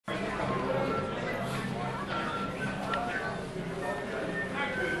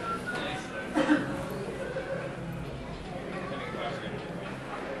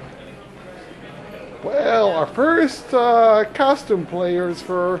Well, our first costume players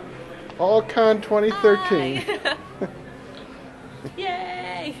for AllCon 2013. Hi.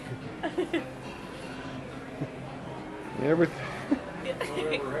 Yay! Everything.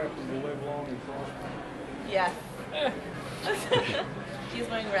 Whatever happened to live long and prosper? Yeah. She's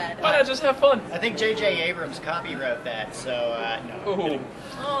wearing red. Why not just have fun? I think J.J. Abrams copywrote that, so no. Ooh.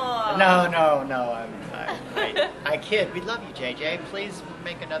 Aw. No. I kid. We love you, J.J. Please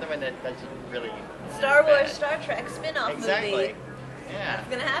make another one that doesn't really. Star Wars, Star Trek spin-off Exactly. movie. Yeah. It's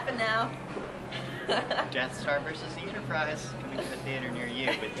gonna happen now. Death Star versus the Enterprise coming to a theater near you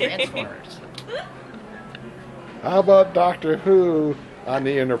with Transformers. How about Doctor Who on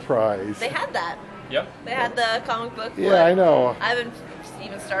the Enterprise? They had that. Yep. They had the comic book. Yeah, I know. I haven't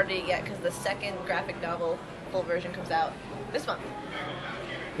even started it yet because the second graphic novel full version comes out this month.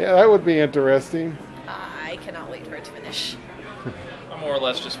 Yeah, that would be interesting. I cannot wait for it to finish. I'm more or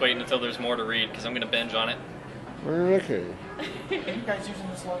less just waiting until there's more to read because I'm going to binge on it. Okay. Are you guys using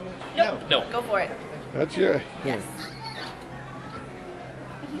this language? Nope. No. Go for it. That's your. Yes.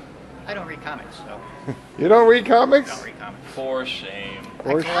 I don't read comics, so You don't read I comics? don't read comics. For shame.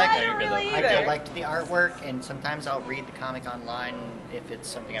 Or- I I don't really I either. collect the artwork, and sometimes I'll read the comic online if it's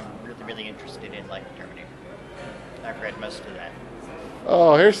something I'm really interested in, like Terminator. I've read most of that.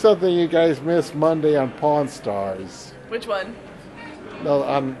 Oh, here's something you guys missed Monday on Pawn Stars. Which one? No,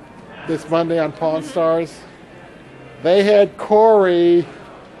 on this Monday on Pawn Stars, they had Corey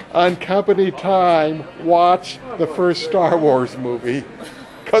on company time watch the first Star Wars movie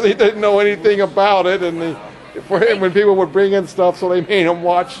because he didn't know anything about it, and when people would bring in stuff, so they made him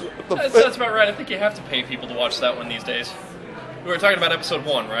watch the. That's about right. I think you have to pay people to watch that one these days. We were talking about episode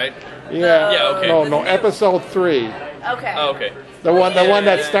 1, right? Yeah. Yeah, okay. No, episode 3, Okay. Oh, okay. the one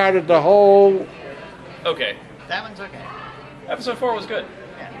that started the whole. Okay. That one's okay. Episode 4 was good.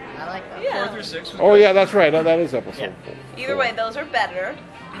 Yeah, I like that. Yeah. 4 through 6 was Oh good. yeah, that's right. That is episode. Yeah. 4. Either way, those are better.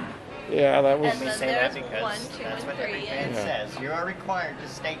 Yeah, that was. And We then say that there's because 1, 2, that's and what every 3, fan and says. You are required to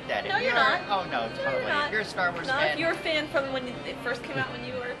state that. No, If you're you are- not. Oh no, totally. not. If you're a Star Wars no, fan. if you're a fan from when it first came out when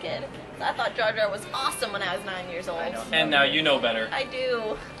you were a kid. I thought Jar Jar was awesome when I was 9 years old. I don't know. And now you know better. I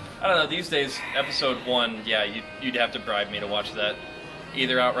do. I don't know, these days, episode 1, yeah, you'd have to bribe me to watch that.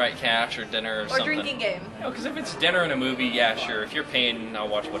 Either outright cash or dinner or, Or something. drinking game. No, because if it's dinner and a movie, yeah, sure. If you're paying, I'll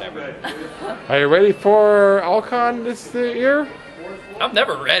watch whatever. Are you ready for Alcon this year? I'm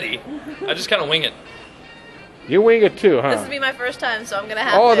never ready. I just kind of wing it. You wing it too, This huh? will be my first time, so I'm gonna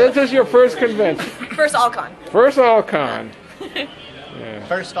have Oh, to. this is your first convention. First Alcon. First Alcon. Yeah.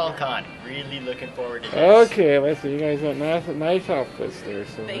 First All-Con. Really looking forward to this. Okay, let's see. You guys got nice outfits there.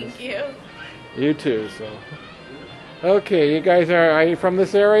 So Thank you. you too. So. Okay, you guys are you from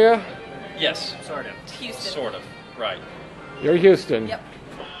this area? Yes, Sort of. Houston. sort of. Right. You're Houston. Yep.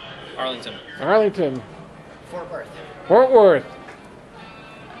 Arlington. Arlington. Fort Worth. Fort Worth.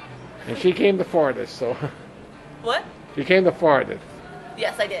 And she came the farthest, so What? she came the farthest.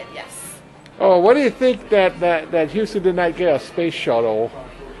 Yes, I did. Yes. Oh, what do you think that Houston did not get a space shuttle?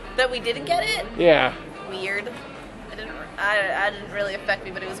 That we didn't get it. Yeah. Weird. I didn't really affect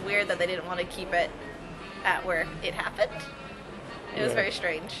me, but it was weird that they didn't want to keep it at where it happened. It was Yeah. very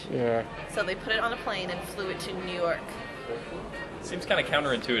strange. Yeah. So they put it on a plane and flew it to New York. Seems kind of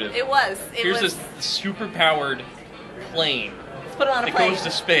counterintuitive. It was. Here's this super-powered plane Let's put it on a that plane. goes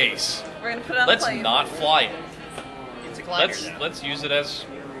to space. We're gonna put it on Let's a plane. not fly it. It's a glider. Let's use it as It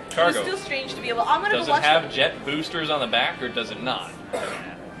was cargo. still strange to be able. I'm gonna Does go it watch have jet boosters on the back or does it not?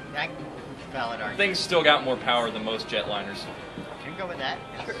 Yeah. Valid argument. Things still got more power than most jetliners. You can go with that.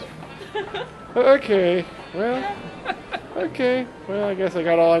 Okay. Well. Okay. Well, I guess I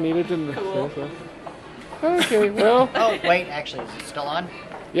got all I needed to Cool. say. So. Okay. Well. Oh, wait, actually, is it still on?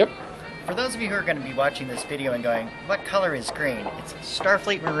 Yep. For those of you who are going to be watching this video and going, what color is green? It's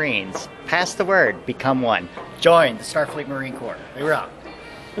Starfleet Marines. Pass the word, become one. Join the Starfleet Marine Corps. We rock.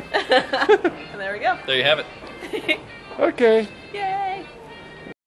 And there we go. There you have it. Okay. Yay!